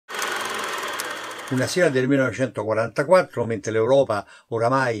Una sera del 1944, mentre l'Europa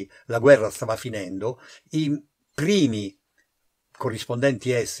oramai la guerra stava finendo, i primi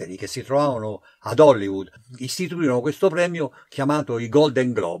corrispondenti esteri che si trovavano ad Hollywood istituirono questo premio chiamato i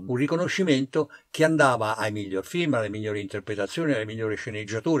Golden Globe, un riconoscimento che andava ai miglior film, alle migliori interpretazioni, alle migliori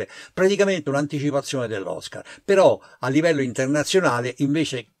sceneggiature, praticamente un'anticipazione dell'Oscar, però a livello internazionale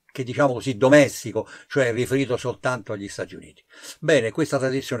invece che diciamo così domestico, cioè riferito soltanto agli Stati Uniti. Bene, questa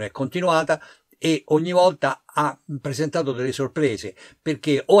tradizione è continuata e ogni volta ha presentato delle sorprese,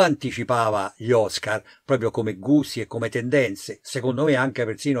 perché o anticipava gli Oscar proprio come gusti e come tendenze, secondo me anche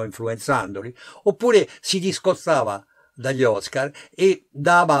persino influenzandoli, oppure si discostava dagli Oscar e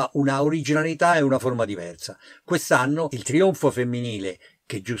dava una originalità e una forma diversa. Quest'anno il trionfo femminile,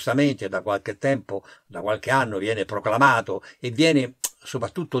 che giustamente da qualche tempo, da qualche anno viene proclamato e viene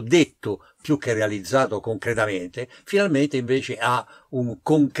soprattutto detto più che realizzato concretamente, finalmente invece ha un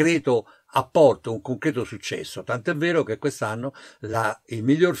concreto apporto, un concreto successo, tant'è vero che quest'anno il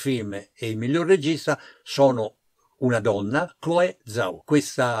miglior film e il miglior regista sono una donna, Chloé Zhao,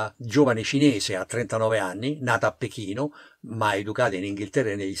 questa giovane cinese a 39 anni, nata a Pechino, ma educata in Inghilterra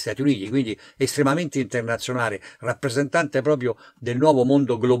e negli Stati Uniti, quindi estremamente internazionale, rappresentante proprio del nuovo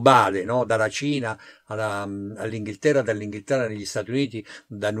mondo globale, no? Dalla Cina all'Inghilterra, dall'Inghilterra negli Stati Uniti,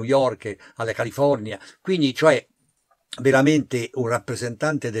 da New York alla California, quindi cioè veramente un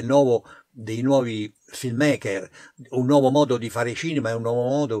rappresentante dei nuovi filmmaker, un nuovo modo di fare cinema e un nuovo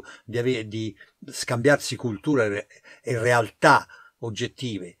modo di scambiarsi cultura e realtà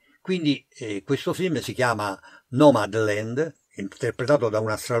oggettive. Quindi questo film si chiama Nomadland, interpretato da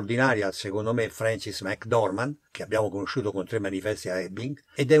una straordinaria, secondo me, Frances McDormand, che abbiamo conosciuto con 3 manifesti a Ebbing,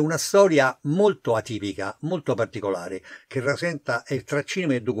 ed è una storia molto atipica, molto particolare, che rasenta tra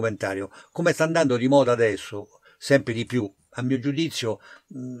cinema e documentario, come sta andando di moda adesso, sempre di più, a mio giudizio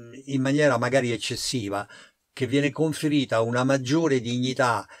in maniera magari eccessiva, che viene conferita una maggiore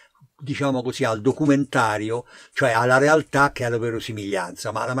dignità, diciamo così, al documentario, cioè alla realtà, che alla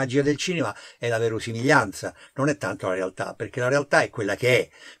verosimiglianza. Ma la magia del cinema è la verosimiglianza, non è tanto la realtà, perché la realtà è quella che è,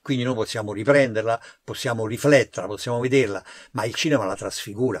 quindi noi possiamo riprenderla, possiamo rifletterla, possiamo vederla, ma il cinema la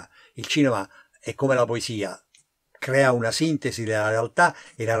trasfigura. Il cinema è come la poesia, crea una sintesi della realtà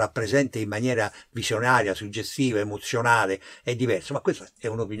e la rappresenta in maniera visionaria, suggestiva, emozionale, è diverso, ma questa è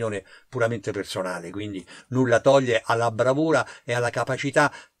un'opinione puramente personale, quindi nulla toglie alla bravura e alla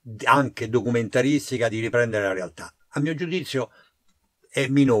capacità anche documentaristica di riprendere la realtà. A mio giudizio è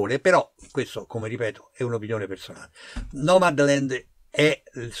minore, però questo, come ripeto, è un'opinione personale. Nomadland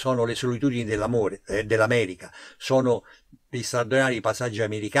sono le solitudini dell'amore, dell'America, sono gli straordinari passaggi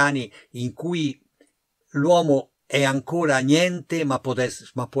americani in cui l'uomo è ancora niente, ma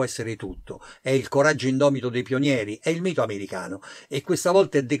può essere tutto. È il coraggio indomito dei pionieri, è il mito americano, e questa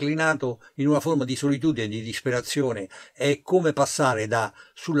volta è declinato in una forma di solitudine, di disperazione. È come passare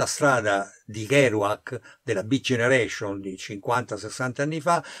sulla strada di Kerouac, della Beat Generation di 50-60 anni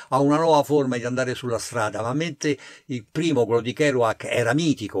fa, a una nuova forma di andare sulla strada. Ma mentre il primo, quello di Kerouac, era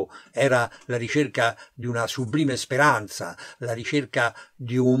mitico, era la ricerca di una sublime speranza, la ricerca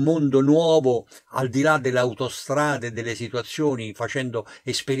di un mondo nuovo al di là delle autostrade e delle situazioni, facendo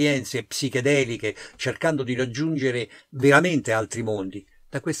esperienze psichedeliche, cercando di raggiungere veramente altri mondi.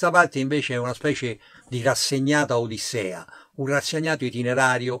 Da questa parte invece è una specie di rassegnata odissea, un rassegnato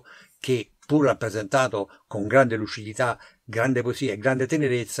itinerario che, pur rappresentato con grande lucidità, grande poesia e grande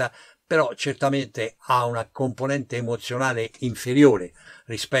tenerezza, però certamente ha una componente emozionale inferiore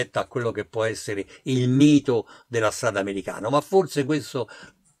rispetto a quello che può essere il mito della strada americana. Ma forse questo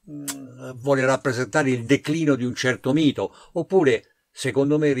vuole rappresentare il declino di un certo mito, oppure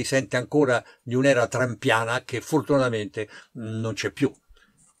secondo me risente ancora di un'era trampiana che fortunatamente non c'è più.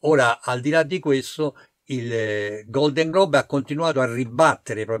 Ora, al di là di questo, il Golden Globe ha continuato a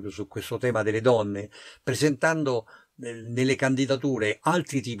ribattere proprio su questo tema delle donne, presentando nelle candidature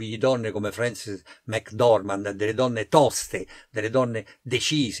altri tipi di donne come Frances McDormand, delle donne toste, delle donne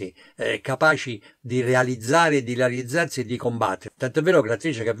decise, capaci di realizzare, di realizzarsi e di combattere. Tant'è vero che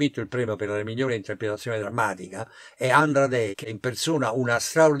l'attrice che ha vinto il premio per la migliore interpretazione drammatica è Andra Day, che impersona una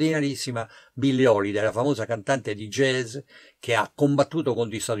straordinarissima Billie Holiday, la famosa cantante di jazz che ha combattuto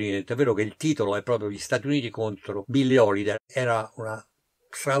contro gli Stati Uniti. È vero che il titolo è proprio Gli Stati Uniti contro Billie Holiday. Era una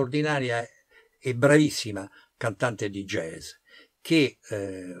straordinaria e bravissima cantante di jazz che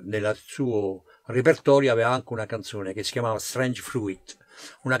nel suo repertorio aveva anche una canzone che si chiamava Strange Fruit,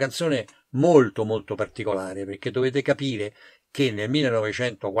 una canzone molto molto particolare, perché dovete capire che nel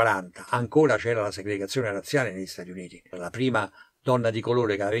 1940 ancora c'era la segregazione razziale negli Stati Uniti. La prima donna di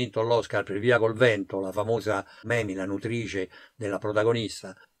colore che aveva vinto l'Oscar per Via col vento, la famosa Mamie, la nutrice della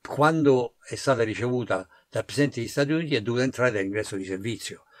protagonista, quando è stata ricevuta dal Presidente degli Stati Uniti è dovuta entrare dall'ingresso di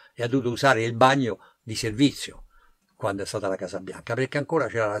servizio e ha dovuto usare il bagno di servizio quando è stata alla Casa Bianca, perché ancora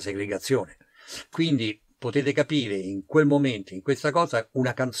c'era la segregazione. Quindi potete capire in quel momento, in questa cosa,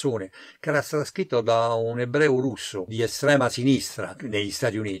 una canzone che era stata scritta da un ebreo russo di estrema sinistra negli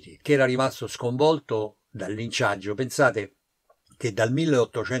Stati Uniti, che era rimasto sconvolto dal linciaggio. Pensate che dal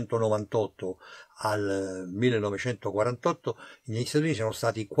 1898 al 1948 negli Stati Uniti sono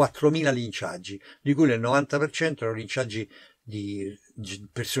stati 4.000 linciaggi, di cui il 90% erano linciaggi di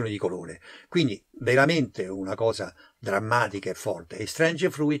persone di colore. Quindi veramente una cosa drammatica e forte. E Strange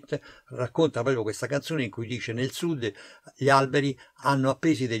Fruit racconta proprio questa canzone in cui dice: nel sud gli alberi hanno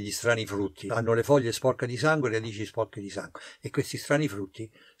appesi degli strani frutti, hanno le foglie sporche di sangue e le radici sporche di sangue, e questi strani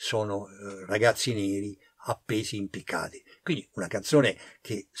frutti sono ragazzi neri appesi, impiccati. Quindi una canzone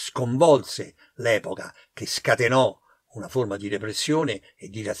che sconvolse l'epoca, che scatenò una forma di repressione e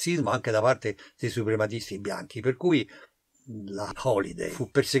di razzismo anche da parte dei suprematisti bianchi, per cui la Holiday fu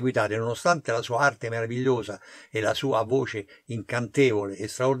perseguitata, nonostante la sua arte meravigliosa e la sua voce incantevole e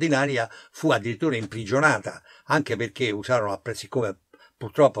straordinaria, fu addirittura imprigionata, anche perché usarono, siccome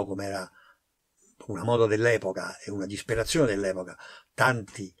purtroppo, come era una moda dell'epoca e una disperazione dell'epoca,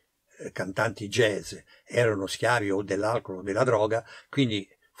 tanti cantanti jazz erano schiavi o dell'alcol o della droga, quindi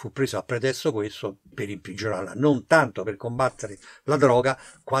fu preso a pretesto questo per imprigionarla, non tanto per combattere la droga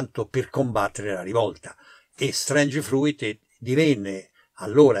quanto per combattere la rivolta. E Strange Fruit divenne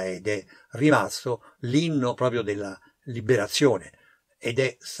allora, ed è rimasto, l'inno proprio della liberazione, ed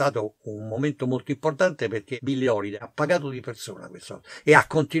è stato un momento molto importante perché Billie Holiday ha pagato di persona questa e ha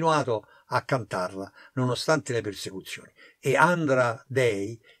continuato a cantarla nonostante le persecuzioni. E Andra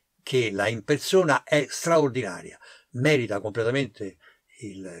Day, che la impersona, è straordinaria, merita completamente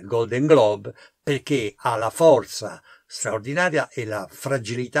il Golden Globe perché ha la forza straordinaria e la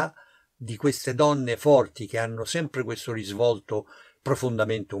fragilità di queste donne forti che hanno sempre questo risvolto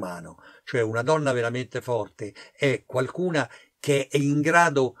profondamente umano. Cioè una donna veramente forte è qualcuna che è in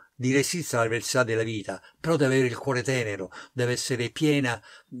grado di resistere all'avversità della vita, però deve avere il cuore tenero, deve essere piena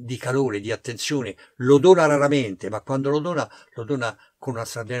di calore, di attenzione, lo dona raramente, ma quando lo dona con una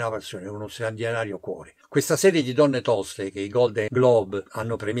straordinaria passione, con uno straordinario cuore. Questa serie di donne toste che i Golden Globe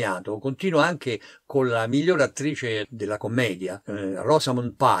hanno premiato continua anche con la migliore attrice della commedia,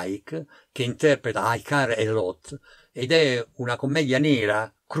 Rosamund Pike, che interpreta I Care a Lot, ed è una commedia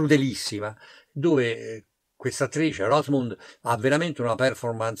nera, crudelissima, dove questa attrice, Rosamund, ha veramente una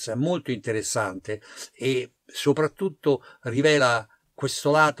performance molto interessante e soprattutto rivela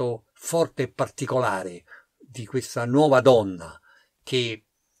questo lato forte e particolare di questa nuova donna che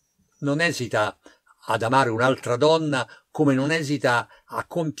non esita ad amare un'altra donna, come non esita a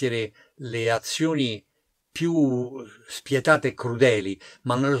compiere le azioni più spietate e crudeli,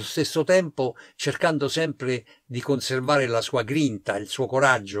 ma nello stesso tempo cercando sempre di conservare la sua grinta, il suo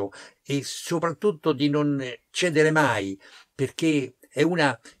coraggio e soprattutto di non cedere mai, perché è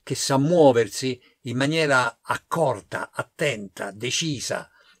una che sa muoversi in maniera accorta, attenta,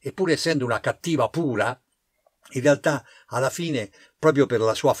 decisa, eppure essendo una cattiva pura, in realtà alla fine, proprio per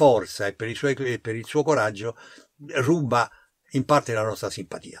la sua forza e per il suo coraggio, ruba in parte la nostra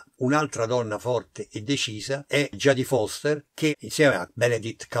simpatia. Un'altra donna forte e decisa è Jodie Foster, che insieme a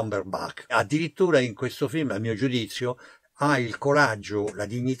Benedict Cumberbatch, addirittura in questo film, a mio giudizio, ha il coraggio, la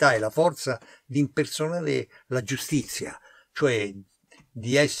dignità e la forza di impersonare la giustizia, cioè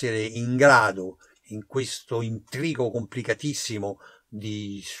di essere in grado, in questo intrigo complicatissimo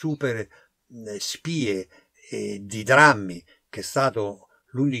di super spie e di drammi che è stato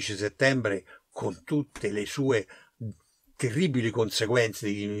l'11 settembre, con tutte le sue terribili conseguenze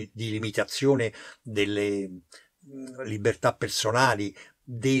di limitazione delle libertà personali,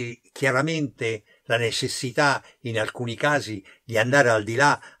 chiaramente la necessità in alcuni casi di andare al di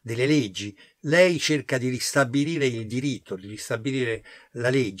là delle leggi. Lei cerca di ristabilire il diritto, di ristabilire la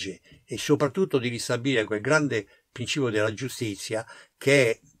legge e soprattutto di ristabilire quel grande principio della giustizia che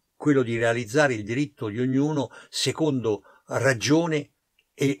è quello di realizzare il diritto di ognuno secondo ragione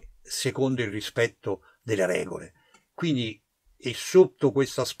e secondo il rispetto delle regole. Quindi, e sotto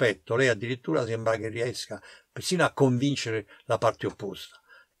questo aspetto, lei addirittura sembra che riesca persino a convincere la parte opposta,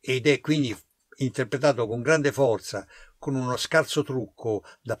 ed è quindi interpretato con grande forza, con uno scarso trucco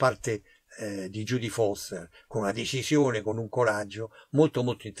da parte di Jodie Foster, con una decisione, con un coraggio molto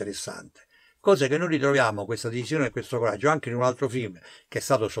molto interessante. Cosa che noi ritroviamo, questa decisione e questo coraggio, anche in un altro film che è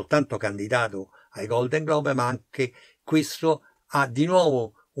stato soltanto candidato ai Golden Globe, ma anche questo ha di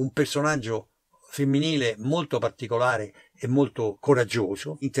nuovo un personaggio femminile molto particolare e molto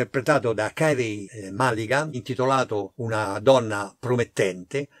coraggioso, interpretato da Carey Mulligan, intitolato Una donna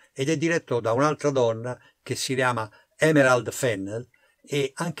promettente, ed è diretto da un'altra donna che si chiama Emerald Fennell,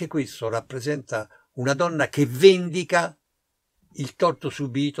 e anche questo rappresenta una donna che vendica il torto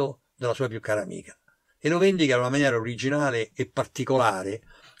subito dalla sua più cara amica, e lo vendica in una maniera originale e particolare,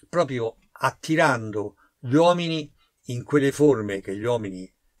 proprio attirando gli uomini in quelle forme che gli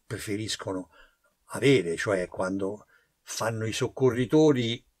uomini preferiscono avere, cioè quando fanno i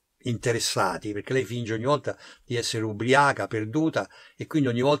soccorritori interessati, perché lei finge ogni volta di essere ubriaca, perduta, e quindi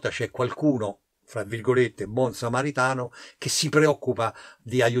ogni volta c'è qualcuno, fra virgolette, buon samaritano, che si preoccupa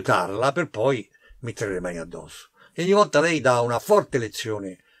di aiutarla per poi mettere le mani addosso. E ogni volta lei dà una forte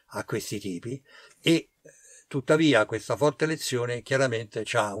lezione a questi tipi, e tuttavia questa forte lezione chiaramente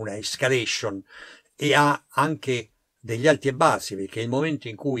ha una escalation e ha anche degli alti e bassi, perché il momento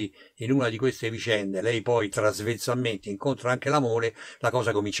in cui in una di queste vicende lei poi trasversalmente incontra anche l'amore, la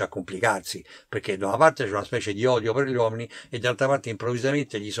cosa comincia a complicarsi, perché da una parte c'è una specie di odio per gli uomini e dall'altra parte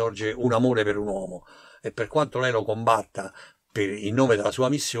improvvisamente gli sorge un amore per un uomo, e per quanto lei lo combatta in nome della sua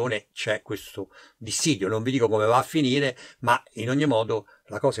missione c'è questo dissidio. Non vi dico come va a finire, ma in ogni modo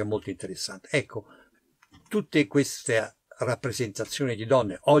la cosa è molto interessante. Ecco, tutte queste rappresentazioni di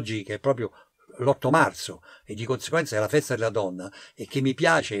donne, oggi che è proprio l'8 marzo e di conseguenza è la festa della donna, e che mi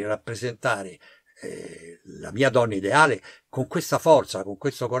piace rappresentare la mia donna ideale con questa forza, con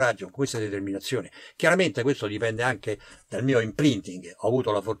questo coraggio, con questa determinazione. Chiaramente questo dipende anche dal mio imprinting. Ho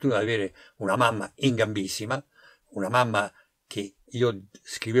avuto la fortuna di avere una mamma ingambissima, una mamma che io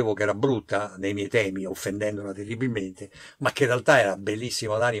scrivevo che era brutta nei miei temi, offendendola terribilmente, ma che in realtà era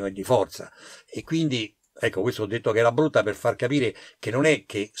bellissima d'animo e di forza, e quindi ecco, questo ho detto che era brutta per far capire che non è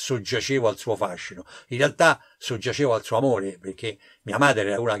che soggiacevo al suo fascino, in realtà soggiacevo al suo amore, perché mia madre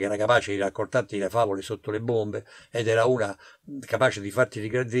era una che era capace di raccontarti le favole sotto le bombe, ed era una capace di farti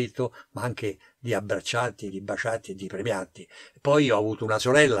rigare dritto, ma anche di abbracciarti, di baciarti e di premiarti. Poi ho avuto una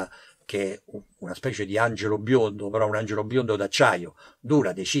sorella che è una specie di angelo biondo, però un angelo biondo d'acciaio,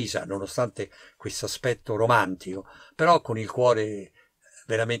 dura, decisa, nonostante questo aspetto romantico, però con il cuore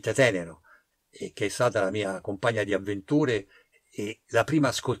veramente tenero, e che è stata la mia compagna di avventure e la prima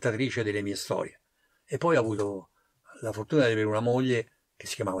ascoltatrice delle mie storie. E poi ho avuto la fortuna di avere una moglie che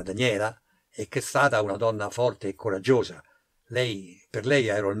si chiamava Daniela, e che è stata una donna forte e coraggiosa. Per lei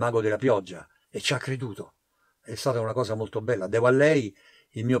ero il mago della pioggia e ci ha creduto. È stata una cosa molto bella. Devo a lei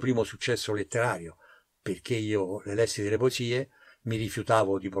il mio primo successo letterario, perché io le lessi delle poesie, mi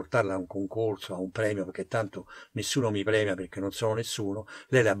rifiutavo di portarla a un concorso, a un premio, perché tanto nessuno mi premia perché non sono nessuno.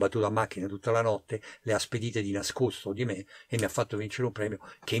 Lei le ha battute a macchina tutta la notte, le ha spedite di nascosto di me e mi ha fatto vincere un premio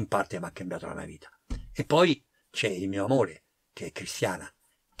che in parte mi ha cambiato la mia vita. E poi c'è il mio amore, che è cristiana,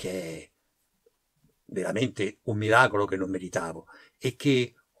 che è veramente un miracolo che non meritavo, e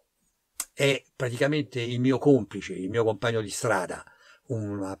che è praticamente il mio complice, il mio compagno di strada,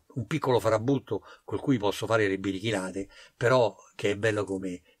 un piccolo farabutto col cui posso fare le birichinate, però che è bello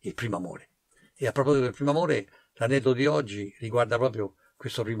come il primo amore. E a proposito del primo amore, l'aneddoto di oggi riguarda proprio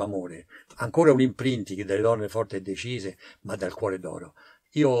questo primo amore. Ancora un imprinting delle donne forti e decise, ma dal cuore d'oro.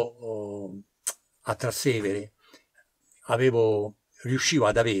 Io a Trastevere riuscivo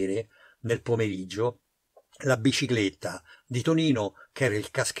ad avere nel pomeriggio la bicicletta di Tonino, che era il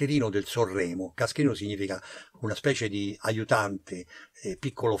cascherino del Sorremo. Cascherino significa una specie di aiutante,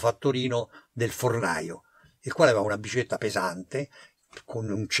 piccolo fattorino del fornaio, il quale aveva una bicicletta pesante con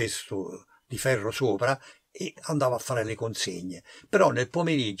un cesto di ferro sopra, e andava a fare le consegne. Però nel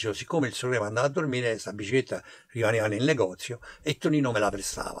pomeriggio, siccome il Sorremo andava a dormire, questa bicicletta rimaneva nel negozio e Tonino me la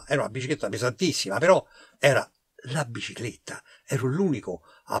prestava. Era una bicicletta pesantissima, però era la bicicletta. Ero l'unico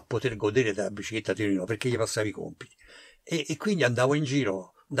a poter godere della bicicletta di Tonino, perché gli passavo i compiti. E quindi andavo in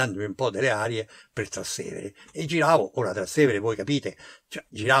giro dandomi un po' delle arie per Trastevere, e giravo, ora Trastevere voi capite, cioè,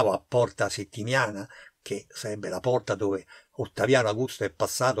 giravo a Porta Settimiana, che sarebbe la porta dove Ottaviano Augusto è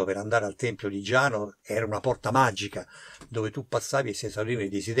passato per andare al Tempio di Giano. Era una porta magica dove tu passavi e si esaurivano i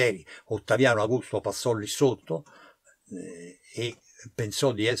desideri. Ottaviano Augusto passò lì sotto e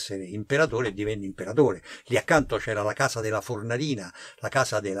pensò di essere imperatore e divenne imperatore. Lì accanto c'era la casa della Fornarina, la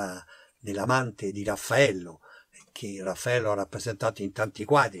casa dell'amante di Raffaello, che Raffaello ha rappresentato in tanti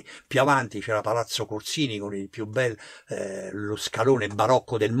quadri. Più avanti c'era Palazzo Corsini con il più bel lo scalone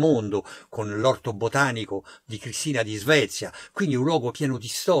barocco del mondo, con l'orto botanico di Cristina di Svezia, quindi un luogo pieno di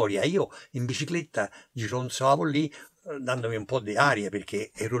storia. Io in bicicletta gironzolavo lì dandomi un po' di aria,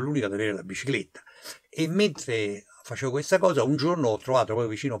 perché ero l'unico ad avere la bicicletta. E mentre facevo questa cosa, un giorno ho trovato proprio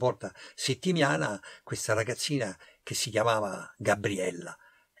vicino Porta Settimiana questa ragazzina che si chiamava Gabriella,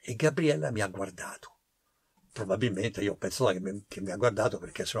 e Gabriella mi ha guardato probabilmente io ho pensato che mi ha guardato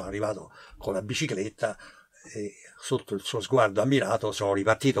perché sono arrivato con la bicicletta e sotto il suo sguardo ammirato sono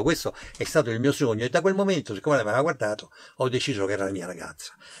ripartito. Questo è stato il mio sogno e da quel momento, siccome lei mi aveva guardato, ho deciso che era la mia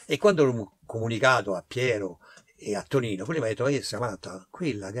ragazza. E quando l'ho comunicato a Piero e a Tonino, quelli mi hanno detto: Samantha,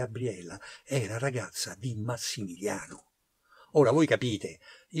 quella Gabriella è la ragazza di Massimiliano. Ora voi capite,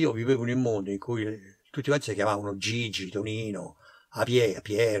 io vivevo in un mondo in cui tutti quanti si chiamavano Gigi, Tonino,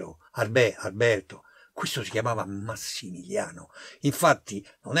 Piero, Alberto. Questo si chiamava Massimiliano. Infatti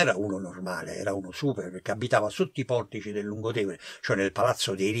non era uno normale, era uno super, perché abitava sotto i portici del Lungotevere, cioè nel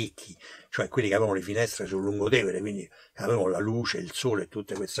palazzo dei ricchi, cioè quelli che avevano le finestre sul Lungotevere, quindi avevano la luce, il sole e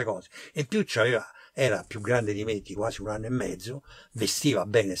tutte queste cose. E in più era più grande di me di quasi 1 anno e mezzo, vestiva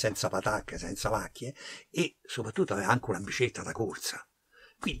bene, senza patacche, senza macchie, e soprattutto aveva anche una bicicletta da corsa.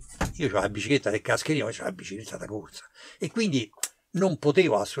 Quindi io avevo la bicicletta del cascherino, ma c'era la bicicletta da corsa. E quindi non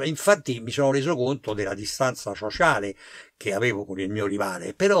potevo assolutamente, infatti mi sono reso conto della distanza sociale che avevo con il mio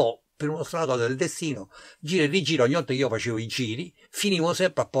rivale, però per uno strato del destino, giro e rigiro, ogni volta che io facevo i giri, finivo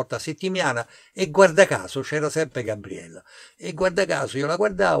sempre a Porta Settimana e guarda caso c'era sempre Gabriella. E guarda caso io la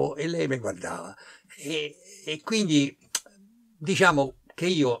guardavo e lei mi guardava. E quindi diciamo che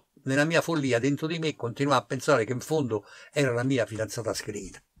io nella mia follia dentro di me continuavo a pensare che in fondo era la mia fidanzata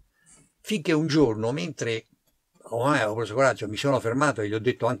segreta. Finché un giorno, mentre ormai avevo preso coraggio, mi sono fermato e gli ho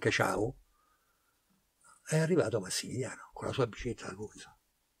detto anche ciao, è arrivato Massimiliano con la sua bicicletta da corsa,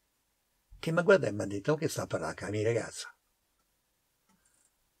 che mi guarda e mi ha detto: che sta a parlare con la mia ragazza?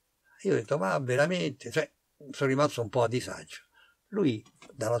 Io ho detto: ma veramente? Cioè, sono rimasto un po' a disagio. Lui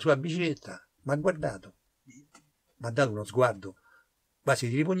dalla sua bicicletta mi ha guardato, mi ha dato uno sguardo quasi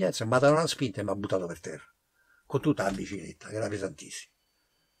di ripugnanza, mi ha dato una spinta e mi ha buttato per terra, con tutta la bicicletta, che era pesantissima,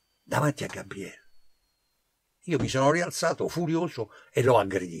 davanti a Gabriele. Io mi sono rialzato furioso e l'ho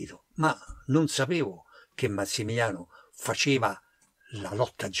aggredito, ma non sapevo che Massimiliano faceva la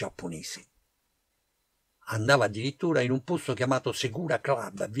lotta giapponese. Andava addirittura in un posto chiamato Segura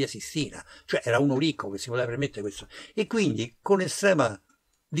Club a Via Sistina, cioè era uno ricco che si poteva permettere questo. E quindi con estrema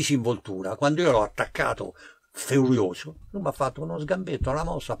disinvoltura, quando io l'ho attaccato furioso, lui mi ha fatto uno sgambetto, una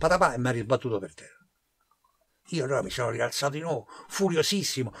mossa, parapà, e mi ha risbattuto per terra. Io allora mi sono rialzato di nuovo,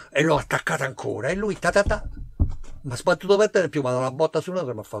 furiosissimo, e l'ho attaccato ancora, e lui mi ha sbattuto per terra e più mi ha dato una botta sul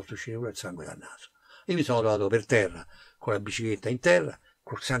naso e mi ha fatto uscire pure il sangue dal naso. Io mi sono trovato per terra, con la bicicletta in terra,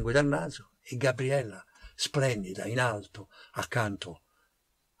 col sangue dal naso, e Gabriella, splendida, in alto, accanto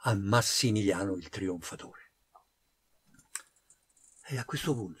a Massimiliano il trionfatore. E a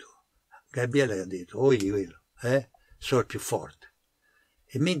questo punto Gabriella gli ha detto: oi quello, sono il più forte.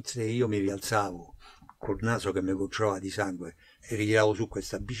 E mentre io mi rialzavo col naso che mi gocciava di sangue e ritiravo su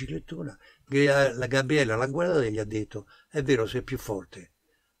questa biciclettona, la Gabriella l'ha guardata e gli ha detto: è vero, sei più forte,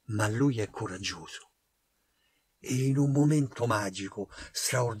 ma lui è coraggioso. E in un momento magico,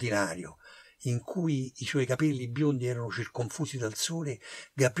 straordinario, in cui i suoi capelli biondi erano circonfusi dal sole,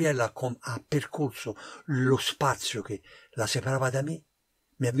 Gabriella ha percorso lo spazio che la separava da me,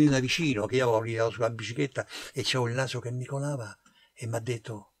 mi è venuta vicino, che io avevo ritirato sulla bicicletta e c'avevo il naso che mi colava, e mi ha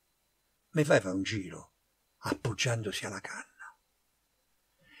detto: mi fai fare un giro, appoggiandosi alla canna.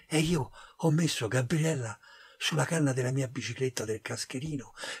 E io ho messo Gabriella sulla canna della mia bicicletta del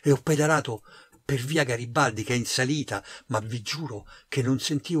cascherino e ho pedalato per via Garibaldi, che è in salita, ma vi giuro che non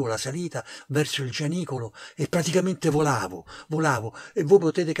sentivo la salita, verso il Gianicolo, e praticamente volavo, e voi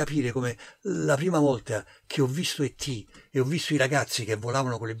potete capire come la prima volta che ho visto E.T. e ho visto i ragazzi che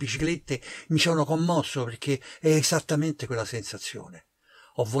volavano con le biciclette mi sono commosso, perché è esattamente quella sensazione.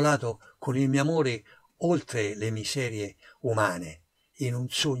 Ho volato con il mio amore oltre le miserie umane, in un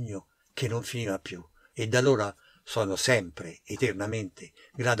sogno che non finiva più, e da allora sono sempre, eternamente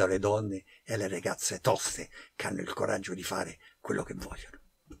grato alle donne e alle ragazze toste che hanno il coraggio di fare quello che vogliono.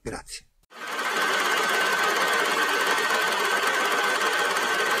 Grazie.